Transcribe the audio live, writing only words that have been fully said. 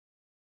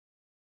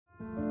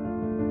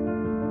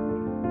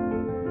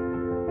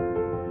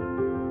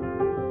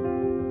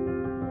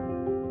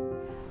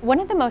One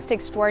of the most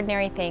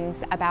extraordinary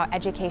things about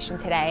education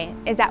today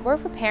is that we're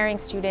preparing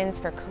students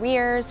for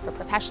careers, for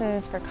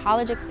professions, for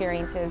college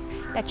experiences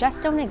that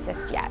just don't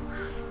exist yet.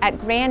 At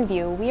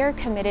Grandview, we are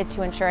committed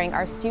to ensuring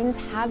our students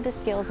have the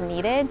skills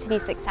needed to be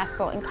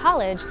successful in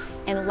college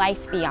and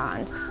life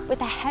beyond,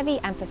 with a heavy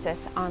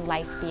emphasis on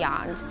life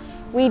beyond.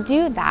 We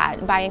do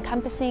that by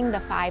encompassing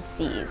the 5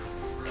 C's: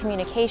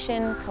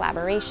 communication,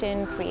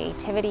 collaboration,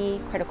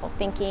 creativity, critical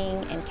thinking,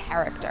 and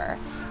character.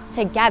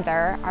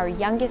 Together, our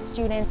youngest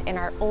students and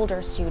our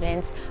older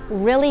students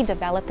really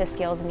develop the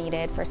skills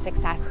needed for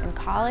success in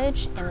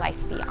college and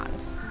life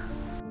beyond.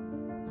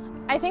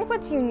 I think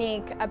what's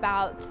unique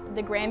about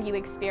the Grandview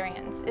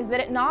experience is that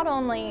it not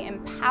only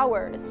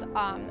empowers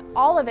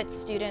all of its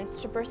students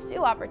to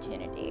pursue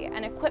opportunity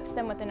and equips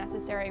them with the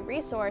necessary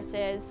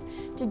resources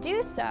to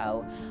do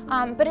so,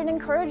 but it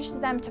encourages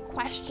them to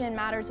question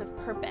matters of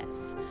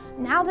purpose.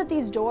 Now that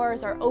these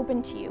doors are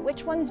open to you,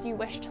 which ones do you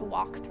wish to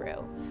walk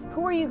through?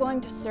 Who are you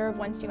going to serve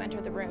once you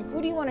enter the room?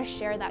 Who do you want to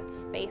share that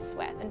space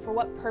with? And for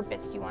what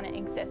purpose do you want to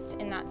exist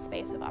in that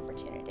space of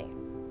opportunity?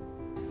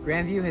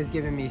 Grandview has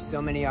given me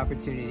so many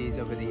opportunities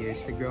over the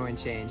years to grow and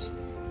change,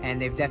 and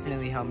they've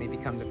definitely helped me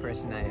become the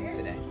person I am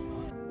today.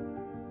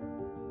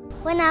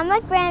 When I'm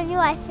at Grandview,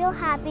 I feel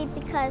happy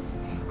because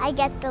I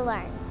get to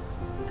learn.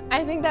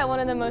 I think that one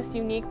of the most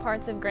unique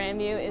parts of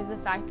Grandview is the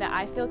fact that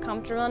I feel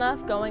comfortable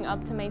enough going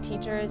up to my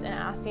teachers and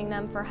asking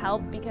them for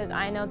help because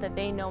I know that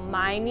they know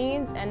my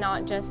needs and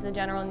not just the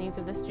general needs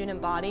of the student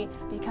body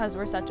because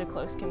we're such a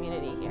close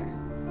community here.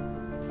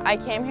 I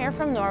came here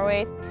from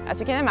Norway. As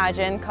you can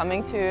imagine,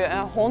 coming to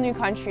a whole new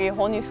country, a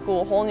whole new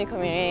school, a whole new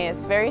community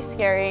is very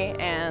scary,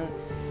 and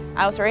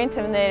I was very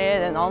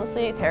intimidated and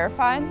honestly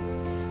terrified.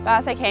 But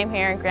as I came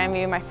here in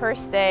Grandview, my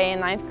first day in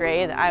 9th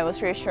grade, I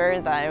was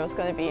reassured that it was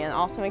going to be an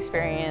awesome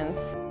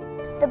experience.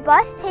 The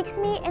bus takes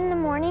me in the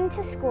morning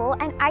to school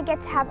and I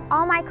get to have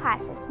all my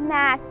classes,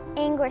 math,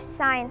 English,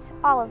 science,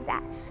 all of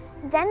that.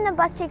 Then the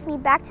bus takes me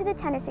back to the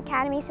tennis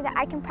academy so that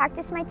I can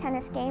practice my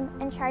tennis game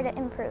and try to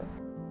improve.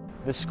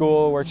 The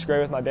school works great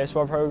with my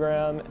baseball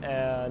program,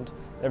 and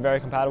they're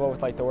very compatible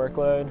with the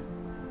workload,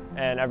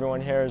 and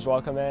everyone here is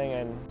welcoming,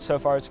 and so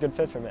far it's a good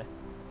fit for me.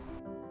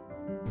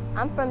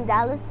 I'm from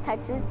Dallas,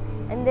 Texas,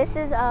 and this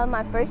is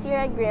my first year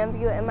at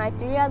Grandview, and my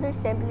 3 other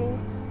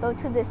siblings go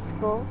to this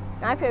school.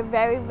 And I feel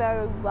very,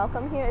 very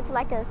welcome here. It's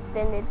like an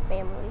extended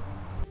family.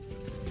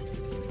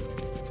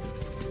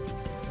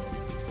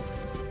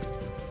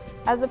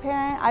 As a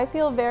parent, I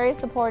feel very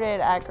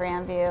supported at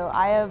Grandview.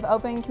 I have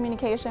open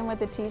communication with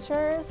the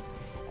teachers,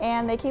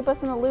 and they keep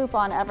us in the loop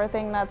on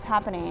everything that's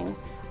happening.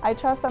 I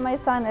trust that my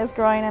son is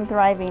growing and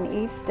thriving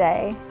each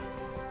day.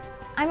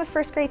 I'm a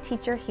first grade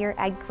teacher here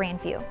at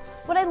Grandview.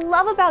 What I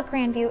love about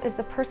Grandview is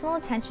the personal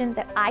attention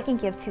that I can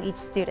give to each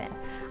student.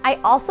 I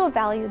also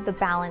value the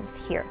balance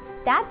here.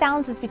 That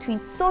balance is between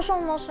social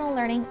and emotional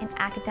learning and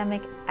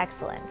academic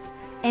excellence,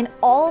 and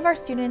all of our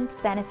students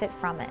benefit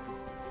from it.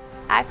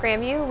 At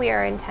Grandview, we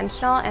are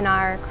intentional in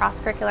our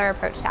cross-curricular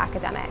approach to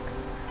academics.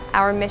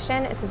 Our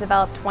mission is to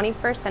develop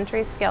 21st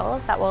century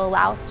skills that will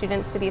allow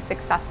students to be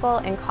successful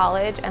in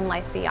college and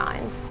life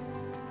beyond.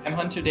 I'm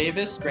Hunter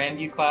Davis,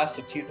 Grandview class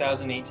of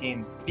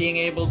 2018. Being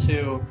able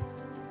to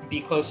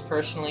be close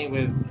personally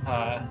with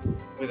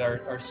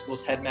our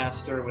school's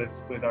headmaster,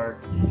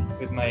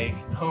 with my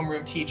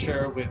homeroom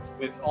teacher,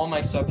 with all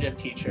my subject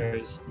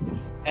teachers,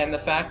 and the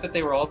fact that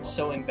they were all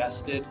so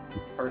invested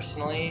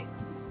personally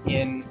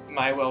in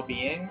my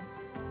well-being,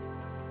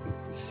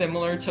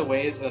 similar to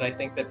ways that I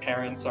think that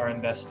parents are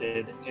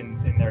invested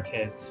in their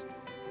kids.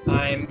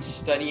 I'm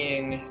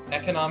studying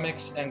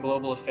economics and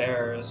global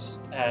affairs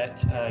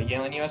at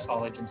Yale and US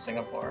College in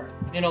Singapore.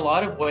 In a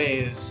lot of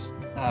ways,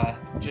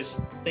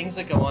 just things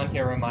that go on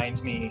here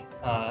remind me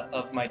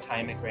of my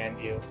time at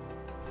Grandview.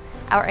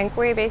 Our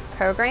inquiry-based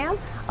program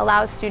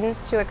allows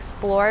students to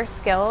explore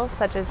skills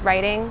such as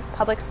writing,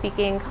 public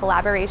speaking,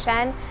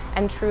 collaboration,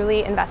 and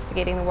truly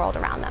investigating the world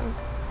around them.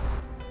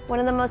 One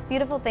of the most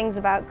beautiful things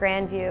about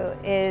Grandview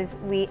is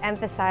we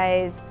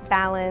emphasize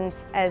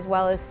balance as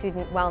well as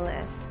student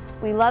wellness.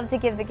 We love to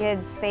give the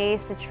kids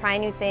space to try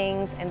new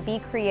things and be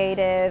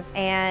creative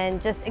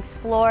and just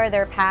explore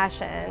their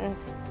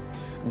passions.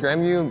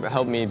 Grandview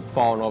helped me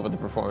fall in love with the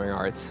performing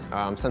arts.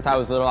 Since I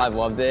was little, I've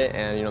loved it,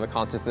 and the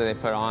concerts that they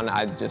put on,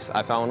 I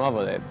fell in love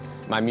with it.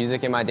 My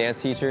music and my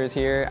dance teachers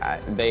here,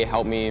 they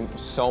help me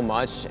so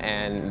much,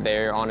 and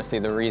they're honestly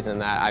the reason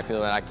that I feel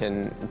that I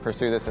can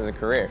pursue this as a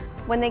career.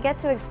 When they get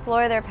to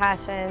explore their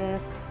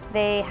passions,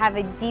 they have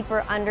a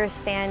deeper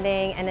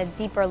understanding and a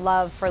deeper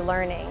love for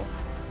learning.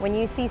 When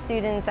you see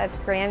students at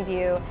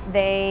Grandview,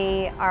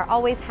 they are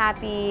always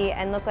happy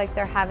and look like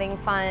they're having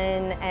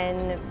fun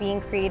and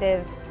being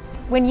creative.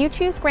 When you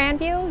choose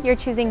Grandview, you're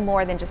choosing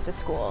more than just a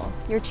school.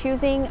 You're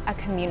choosing a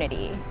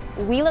community.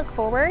 We look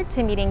forward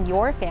to meeting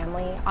your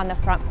family on the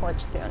front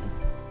porch soon.